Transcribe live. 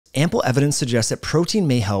Ample evidence suggests that protein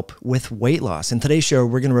may help with weight loss. In today's show,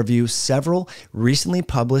 we're going to review several recently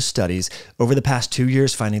published studies over the past 2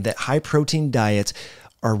 years finding that high protein diets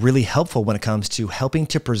are really helpful when it comes to helping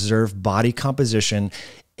to preserve body composition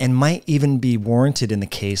and might even be warranted in the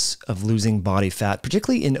case of losing body fat,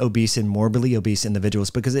 particularly in obese and morbidly obese individuals,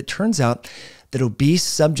 because it turns out that obese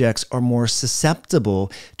subjects are more susceptible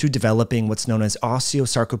to developing what's known as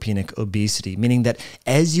osteosarcopenic obesity, meaning that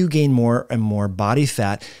as you gain more and more body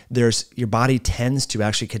fat, your body tends to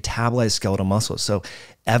actually catabolize skeletal muscles. So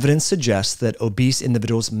evidence suggests that obese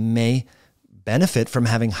individuals may benefit from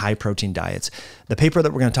having high protein diets. The paper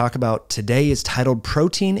that we're going to talk about today is titled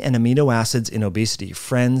Protein and Amino Acids in Obesity,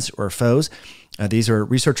 Friends or Foes. These are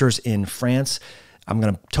researchers in France. I'm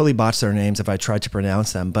going to totally botch their names if I try to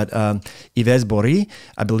pronounce them, but Yves Bory,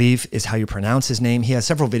 I believe is how you pronounce his name. He has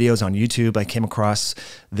several videos on YouTube. I came across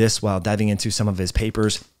this while diving into some of his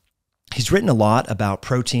papers. He's written a lot about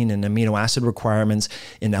protein and amino acid requirements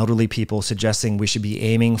in elderly people, suggesting we should be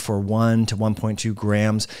aiming for 1 to 1.2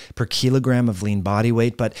 grams per kilogram of lean body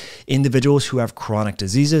weight. But individuals who have chronic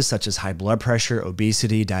diseases such as high blood pressure,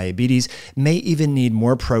 obesity, diabetes may even need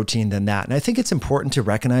more protein than that. And I think it's important to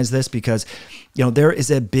recognize this because there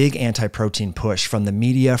is a big anti-protein push from the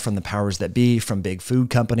media, from the powers that be, from big food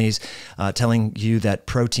companies, telling you that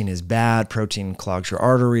protein is bad, protein clogs your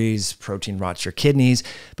arteries, protein rots your kidneys.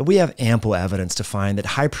 But we have ample evidence to find that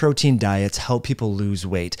high protein diets help people lose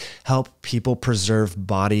weight, help people preserve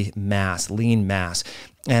body mass, lean mass.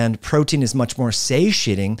 And protein is much more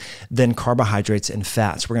satiating than carbohydrates and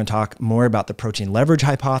fats. We're going to talk more about the protein leverage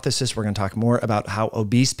hypothesis. We're going to talk more about how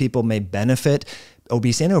obese people may benefit,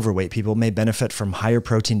 obese and overweight people may benefit from higher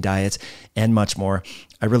protein diets, and much more.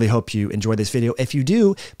 I really hope you enjoy this video. If you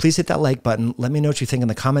do, please hit that like button. Let me know what you think in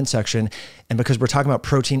the comment section. And because we're talking about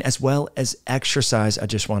protein as well as exercise, I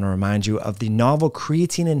just want to remind you of the novel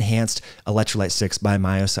creatine enhanced electrolyte 6 by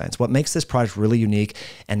Myoscience. What makes this product really unique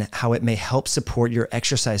and how it may help support your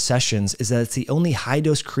exercise sessions is that it's the only high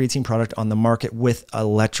dose creatine product on the market with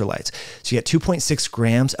electrolytes. So you get 2.6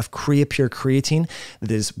 grams of Creapure creatine.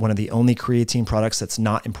 That is one of the only creatine products that's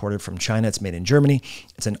not imported from China. It's made in Germany.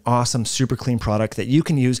 It's an awesome, super clean product that you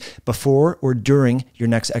can use before or during your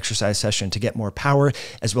next exercise session to get more power,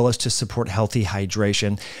 as well as to support healthy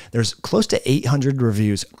hydration. There's close to 800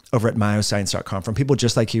 reviews over at myoscience.com from people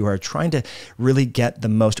just like you who are trying to really get the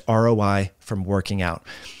most ROI from working out.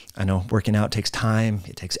 I know working out takes time,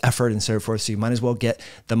 it takes effort and so forth, so you might as well get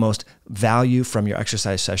the most value from your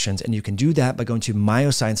exercise sessions. And you can do that by going to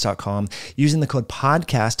myoscience.com, using the code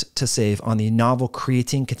podcast to save on the novel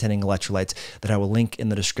creatine containing electrolytes that I will link in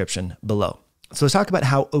the description below. So let's talk about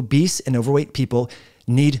how obese and overweight people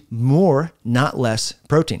need more, not less,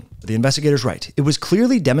 protein. The investigators write, it was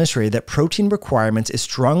clearly demonstrated that protein requirements is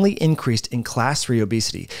strongly increased in class 3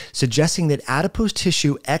 obesity, suggesting that adipose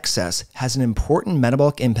tissue excess has an important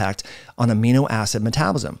metabolic impact on amino acid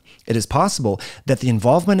metabolism. It is possible that the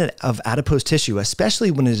involvement of adipose tissue,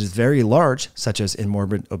 especially when it is very large, such as in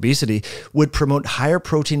morbid obesity, would promote higher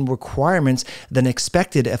protein requirements than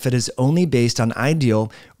expected if it is only based on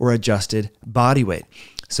ideal or adjusted body weight.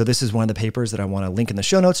 So this is one of the papers that I want to link in the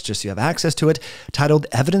show notes just so you have access to it, titled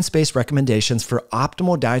Evidence-Based Recommendations for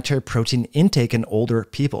Optimal Dietary Protein Intake in Older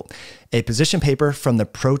People, a position paper from the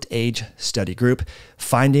ProteAge study group,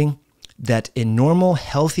 finding that in normal,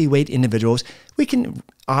 healthy weight individuals, we can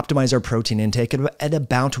optimize our protein intake at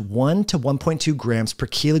about 1 to 1.2 grams per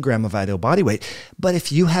kilogram of ideal body weight. But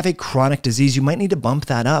if you have a chronic disease, you might need to bump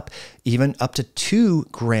that up, even up to 2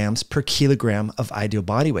 grams per kilogram of ideal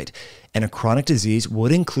body weight. And a chronic disease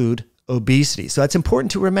would include obesity. So that's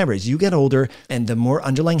important to remember as you get older, and the more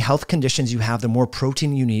underlying health conditions you have, the more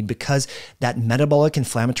protein you need, because that metabolic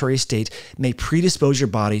inflammatory state may predispose your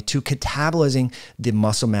body to catabolizing the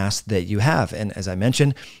muscle mass that you have. And as I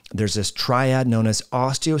mentioned, there's this triad known as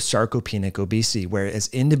osteosarcopenic obesity, where as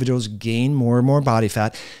individuals gain more and more body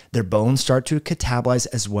fat, their bones start to catabolize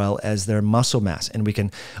as well as their muscle mass. And we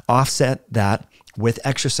can offset that with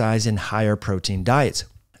exercise and higher protein diets.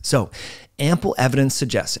 So ample evidence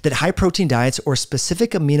suggests that high protein diets or specific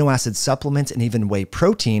amino acid supplements and even whey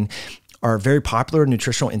protein are very popular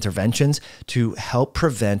nutritional interventions to help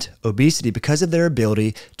prevent obesity because of their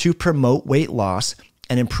ability to promote weight loss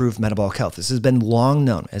and improve metabolic health. This has been long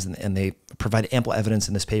known, and they provide ample evidence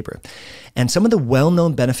in this paper. And some of the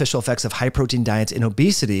well-known beneficial effects of high protein diets in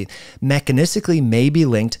obesity mechanistically may be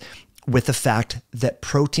linked with the fact that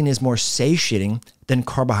protein is more satiating than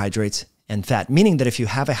carbohydrates and fat, meaning that if you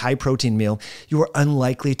have a high protein meal, you are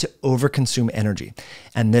unlikely to overconsume energy.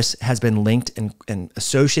 And this has been linked and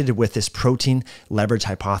associated with this protein leverage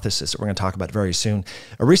hypothesis that we're going to talk about very soon.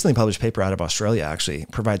 A recently published paper out of Australia actually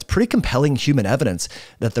provides pretty compelling human evidence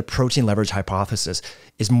that the protein leverage hypothesis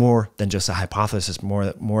is more than just a hypothesis,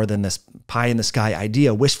 more than this pie in the sky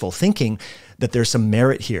idea, wishful thinking, that there's some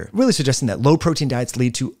merit here, really suggesting that low protein diets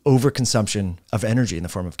lead to overconsumption of energy in the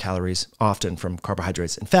form of calories, often from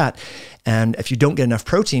carbohydrates and fat. And if you don't get enough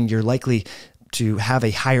protein, you're likely to have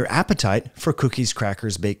a higher appetite for cookies,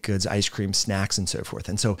 crackers, baked goods, ice cream, snacks, and so forth.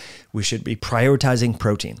 And so we should be prioritizing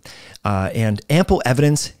protein. And ample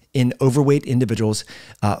evidence in overweight individuals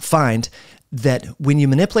find that when you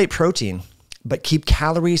manipulate protein, but keep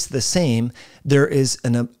calories the same, there is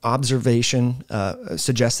an observation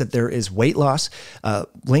suggests that there is weight loss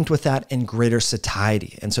linked with that and greater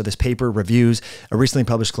satiety. And so this paper reviews a recently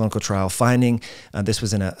published clinical trial finding, this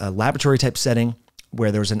was in a laboratory type setting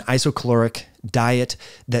where there was an isocaloric diet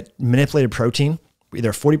that manipulated protein,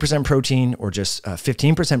 either 40% protein or just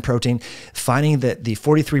 15% protein, finding that the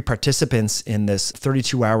 43 participants in this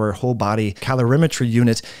 32-hour whole body calorimetry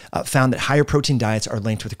unit found that higher protein diets are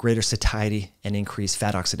linked with greater satiety and increased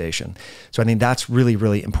fat oxidation. So I think that's really,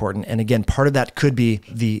 really important. And again, part of that could be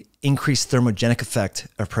the increased thermogenic effect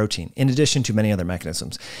of protein, in addition to many other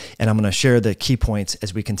mechanisms. And I'm going to share the key points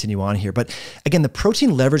as we continue on here. But again, the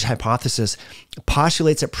protein leverage hypothesis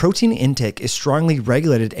postulates that protein intake is strongly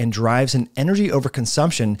regulated and drives an energy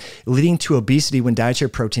overconsumption, leading to obesity when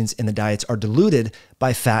dietary proteins in the diets are diluted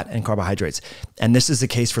by fat and carbohydrates. And this is the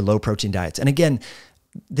case for low protein diets. And again,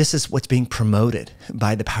 this is what's being promoted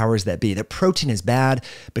by the powers that be. That protein is bad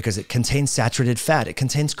because it contains saturated fat. It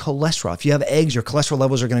contains cholesterol. If you have eggs, your cholesterol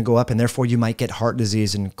levels are going to go up, and therefore you might get heart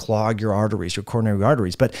disease and clog your arteries, your coronary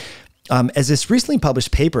arteries. But as this recently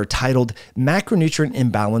published paper titled Macronutrient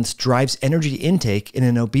Imbalance Drives Energy Intake in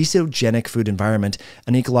an Obesogenic Food Environment,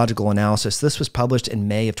 an Ecological Analysis, this was published in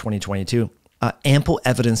May of 2022. Ample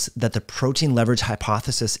evidence that the protein leverage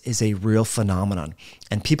hypothesis is a real phenomenon.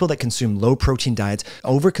 And people that consume low protein diets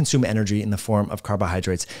overconsume energy in the form of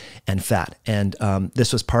carbohydrates and fat. And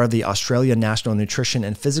this was part of the Australia National Nutrition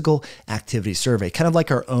and Physical Activity Survey, kind of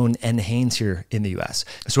like our own NHANES here in the US.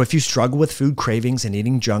 So if you struggle with food cravings and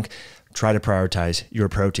eating junk, try to prioritize your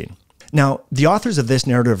protein. Now, the authors of this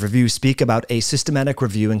narrative review speak about a systematic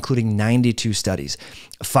review including 92 studies,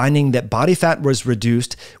 finding that body fat was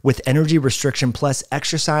reduced with energy restriction plus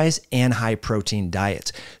exercise and high protein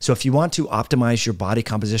diets. So if you want to optimize your body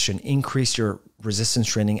composition, increase your resistance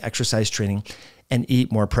training, exercise training, and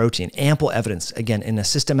eat more protein. Ample evidence, again, in a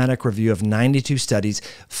systematic review of 92 studies,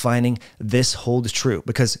 finding this holds true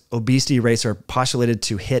because obesity rates are postulated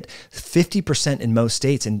to hit 50% in most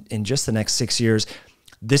states in just the next 6 years.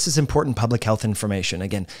 This is important public health information.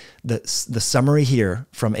 Again, the summary here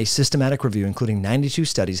from a systematic review, including 92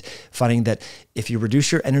 studies, finding that if you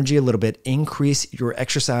reduce your energy a little bit, increase your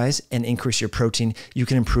exercise, and increase your protein, you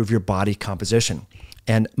can improve your body composition.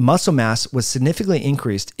 And muscle mass was significantly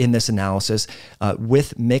increased in this analysis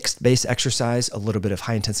with mixed-base exercise, a little bit of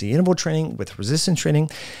high-intensity interval training with resistance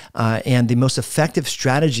training. And the most effective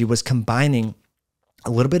strategy was combining a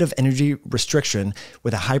little bit of energy restriction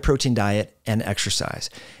with a high protein diet and exercise.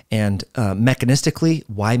 And mechanistically,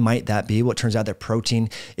 why might that be? Well, it turns out that protein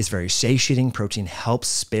is very satiating. Protein helps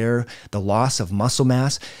spare the loss of muscle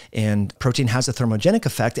mass, and protein has a thermogenic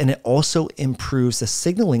effect, and it also improves the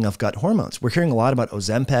signaling of gut hormones. We're hearing a lot about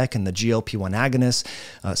Ozempic and the GLP-1 agonists,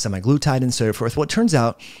 semaglutide, and so forth. Well, it turns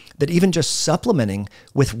out that even just supplementing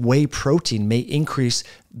with whey protein may increase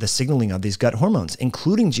the signaling of these gut hormones,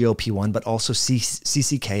 including GLP-1, but also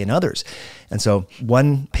CCK and others. And so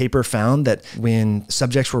one paper found that when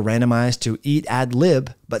subjects were randomized to eat ad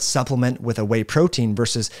lib, but supplement with a whey protein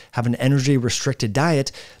versus have an energy restricted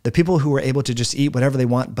diet, the people who were able to just eat whatever they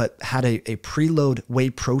want, but had a preload whey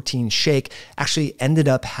protein shake actually ended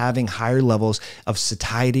up having higher levels of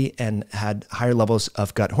satiety and had higher levels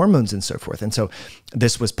of gut hormones and so forth. And so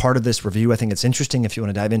this was part of this review. I think it's interesting if you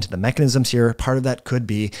want to dive into the mechanisms here. Part of that could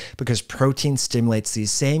be because protein stimulates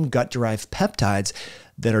these same gut-derived peptides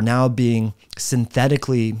that are now being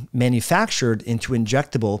synthetically manufactured into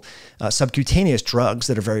injectable subcutaneous drugs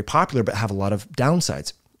that are very popular but have a lot of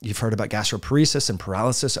downsides. You've heard about gastroparesis and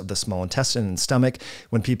paralysis of the small intestine and stomach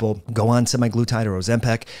when people go on semaglutide or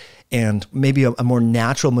Ozempic. And maybe a more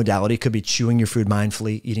natural modality could be chewing your food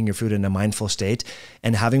mindfully, eating your food in a mindful state,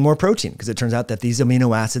 and having more protein, because it turns out that these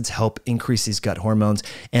amino acids help increase these gut hormones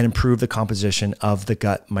and improve the composition of the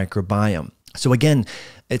gut microbiome. So again,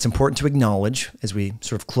 it's important to acknowledge, as we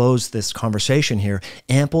sort of close this conversation here,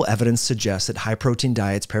 ample evidence suggests that high protein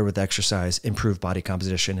diets paired with exercise improve body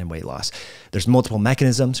composition and weight loss. There's multiple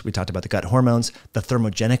mechanisms. We talked about the gut hormones, the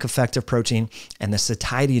thermogenic effect of protein, and the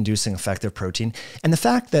satiety-inducing effect of protein. And the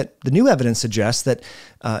fact that the new evidence suggests that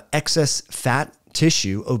excess fat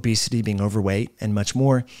tissue, obesity, being overweight, and much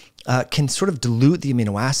more, can sort of dilute the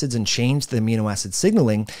amino acids and change the amino acid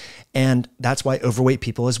signaling. And that's why overweight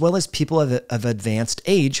people, as well as people of advanced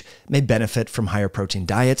age, may benefit from higher protein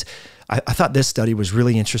diets. I thought this study was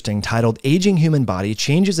really interesting, titled Aging Human Body,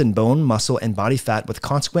 Changes in Bone, Muscle, and Body Fat with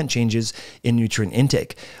Consequent Changes in Nutrient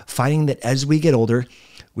Intake, finding that as we get older,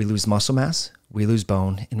 we lose muscle mass, we lose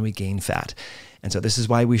bone, and we gain fat. And so this is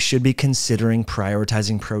why we should be considering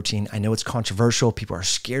prioritizing protein. I know it's controversial. People are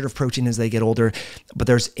scared of protein as they get older, but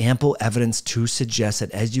there's ample evidence to suggest that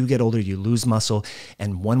as you get older, you lose muscle.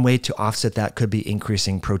 And one way to offset that could be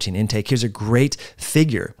increasing protein intake. Here's a great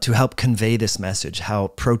figure to help convey this message, how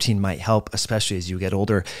protein might help, especially as you get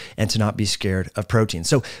older, and to not be scared of protein.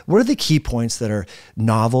 So what are the key points that are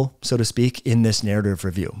novel, so to speak, in this narrative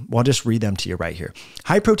review? Well, I'll just read them to you right here.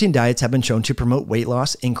 High protein diets have been shown to promote weight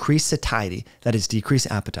loss, increase satiety, that is decrease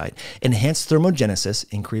appetite, enhance thermogenesis,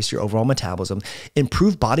 increase your overall metabolism,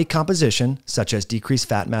 improve body composition, such as decrease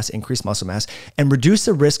fat mass, increase muscle mass, and reduce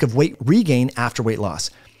the risk of weight regain after weight loss.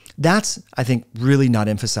 That's, I think, really not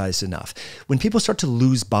emphasized enough. When people start to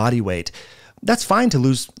lose body weight, that's fine to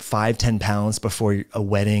lose 5-10 pounds before a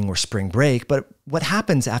wedding or spring break, but what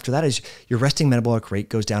happens after that is your resting metabolic rate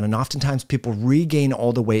goes down, and oftentimes people regain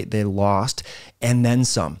all the weight they lost and then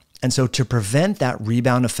some. And so to prevent that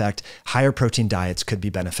rebound effect, higher protein diets could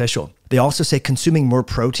be beneficial. They also say consuming more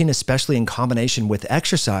protein, especially in combination with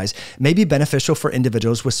exercise, may be beneficial for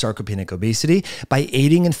individuals with sarcopenic obesity by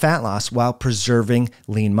aiding in fat loss while preserving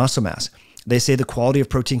lean muscle mass. They say the quality of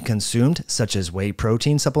protein consumed, such as whey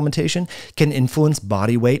protein supplementation, can influence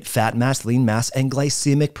body weight, fat mass, lean mass, and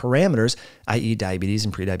glycemic parameters, i.e. diabetes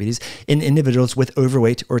and prediabetes, in individuals with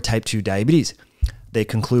overweight or type 2 diabetes. They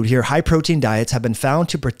conclude here, high protein diets have been found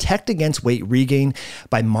to protect against weight regain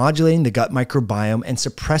by modulating the gut microbiome and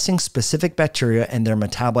suppressing specific bacteria and their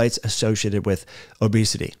metabolites associated with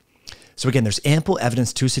obesity. So again, there's ample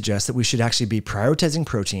evidence to suggest that we should actually be prioritizing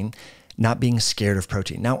protein, not being scared of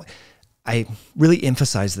protein. Now, I really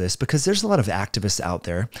emphasize this because there's a lot of activists out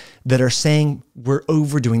there that are saying we're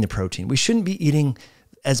overdoing the protein. We shouldn't be eating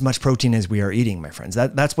as much protein as we are eating, my friends.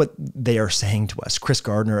 That's what they are saying to us. Chris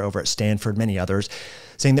Gardner over at Stanford, many others,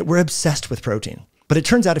 saying that we're obsessed with protein. But it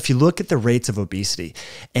turns out if you look at the rates of obesity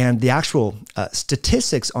and the actual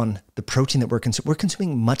statistics on the protein that we're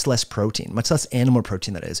consuming much less protein, much less animal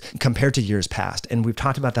protein that is, compared to years past. And we've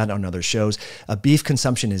talked about that on other shows. Beef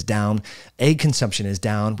consumption is down, egg consumption is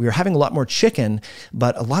down. We are having a lot more chicken,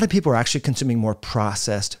 but a lot of people are actually consuming more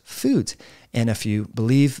processed foods. And if you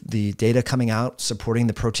believe the data coming out supporting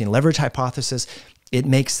the protein leverage hypothesis, it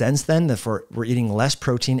makes sense then that if we're eating less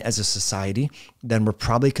protein as a society, then we're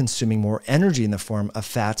probably consuming more energy in the form of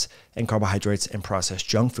fats and carbohydrates and processed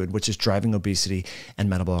junk food, which is driving obesity and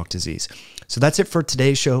metabolic disease. So that's it for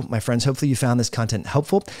today's show, my friends. Hopefully you found this content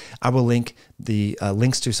helpful. I will link the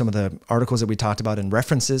links to some of the articles that we talked about and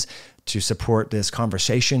references to support this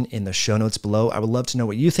conversation in the show notes below. I would love to know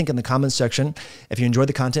what you think in the comments section. If you enjoyed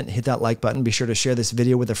the content, hit that like button. Be sure to share this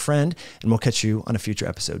video with a friend, and we'll catch you on a future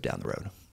episode down the road.